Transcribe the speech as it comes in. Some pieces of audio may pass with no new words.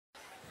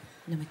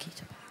Ne me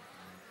quitte pas.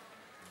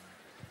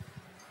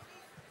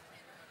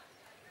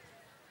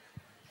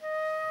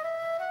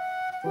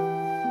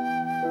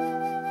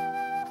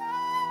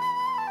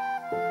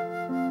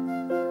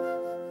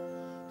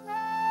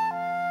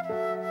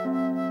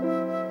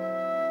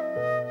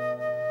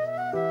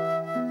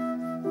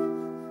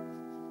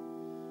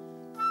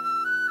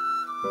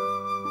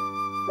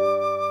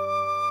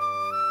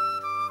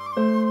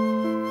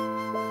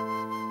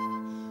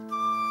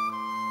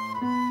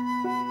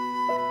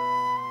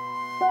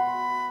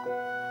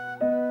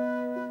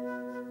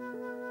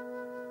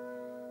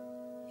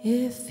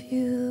 If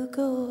you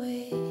go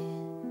away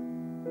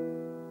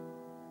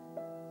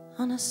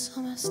on a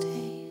summer's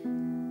day,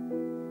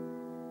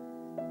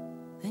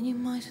 then you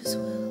might as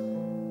well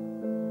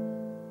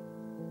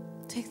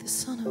take the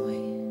sun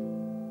away.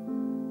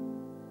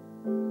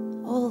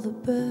 All the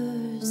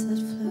birds that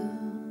flew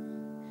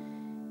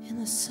in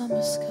the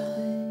summer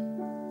sky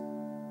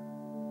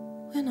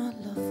when our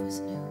love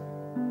was new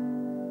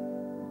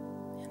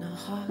and our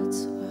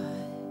hearts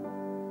wide,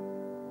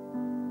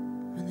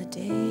 when the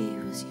day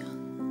was young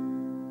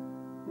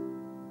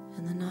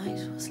and the night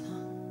was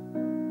long,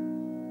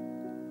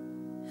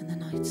 and the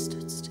night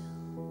stood still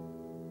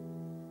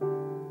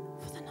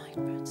for the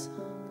nightbird's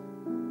song.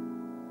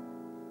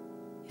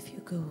 If you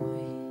go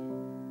away,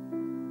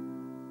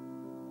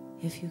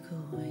 if you go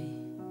away,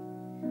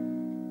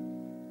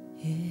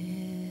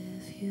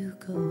 if you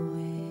go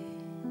away,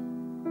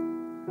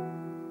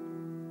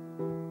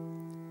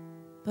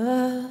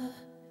 but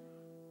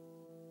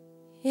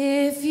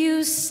if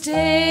you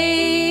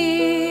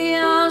stay,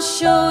 I'll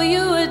show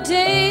you a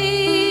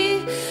day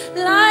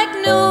like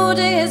no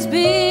day has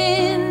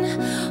been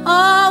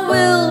or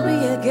will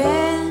be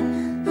again.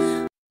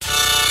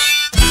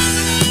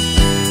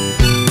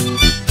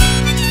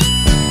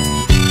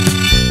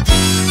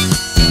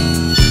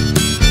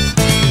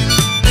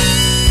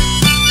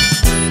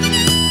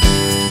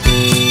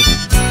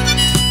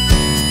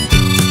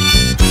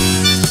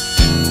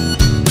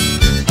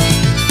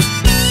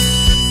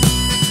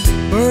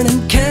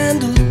 Burning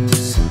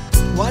candles,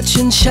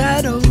 watching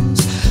shadows,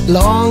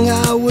 long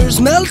hours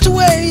melt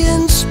away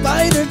in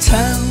Spider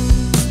Town.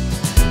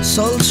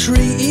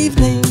 Sultry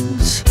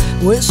evenings,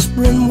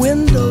 whispering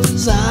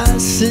windows, I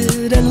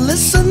sit and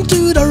listen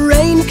to the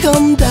rain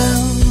come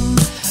down.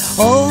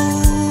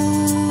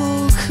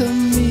 Oh,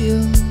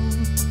 Camille,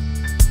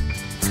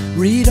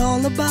 read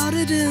all about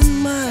it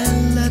in my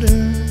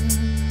letter.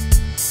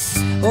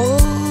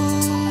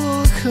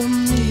 Oh,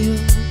 Camille,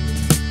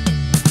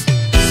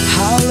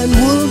 howling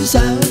wolves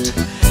out,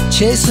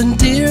 chasing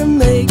deer,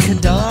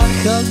 make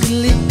dark,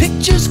 ugly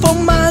pictures for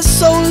my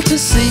soul to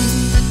see.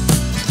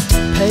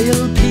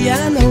 Pale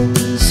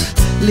pianos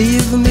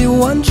leave me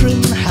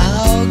wondering,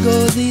 how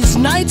go these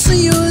nights of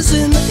yours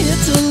in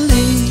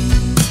Italy?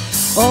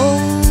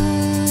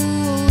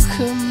 Oh,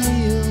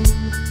 Camille,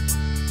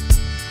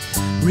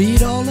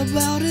 read all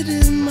about it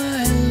in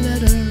my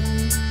letter.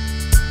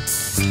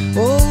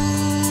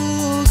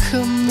 Oh,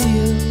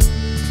 Camille.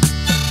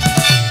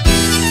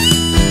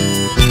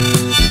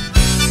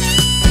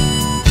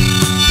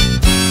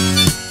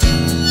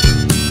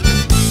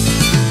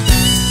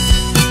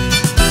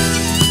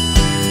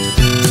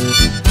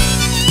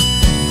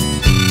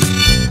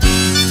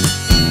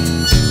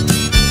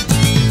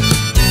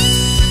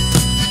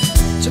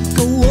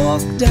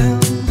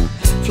 Down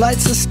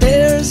flights of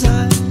stairs,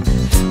 I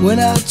went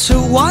out to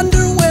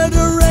wander where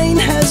the rain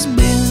has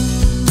been.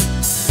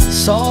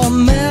 Saw a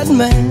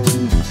madman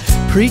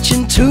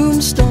preaching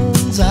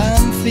tombstones,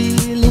 I'm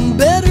feeling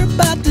better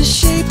about the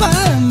shape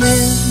I'm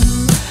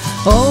in.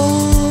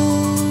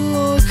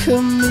 Oh,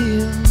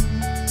 Camille,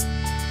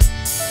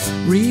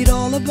 read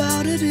all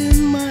about it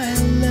in my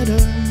letter.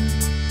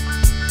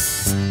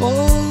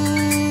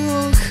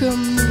 Oh,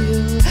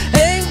 Camille,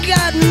 ain't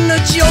got no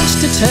jokes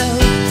to tell,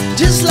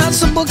 just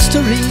lots of books to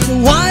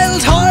read,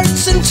 wild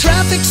hearts and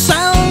traffic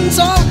sounds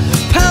all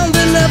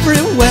pounding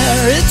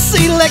everywhere. It's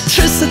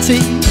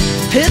electricity,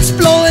 it's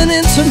blowing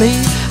into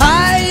me.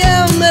 I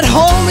am at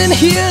home in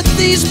here,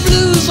 these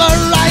blues are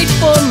right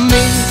for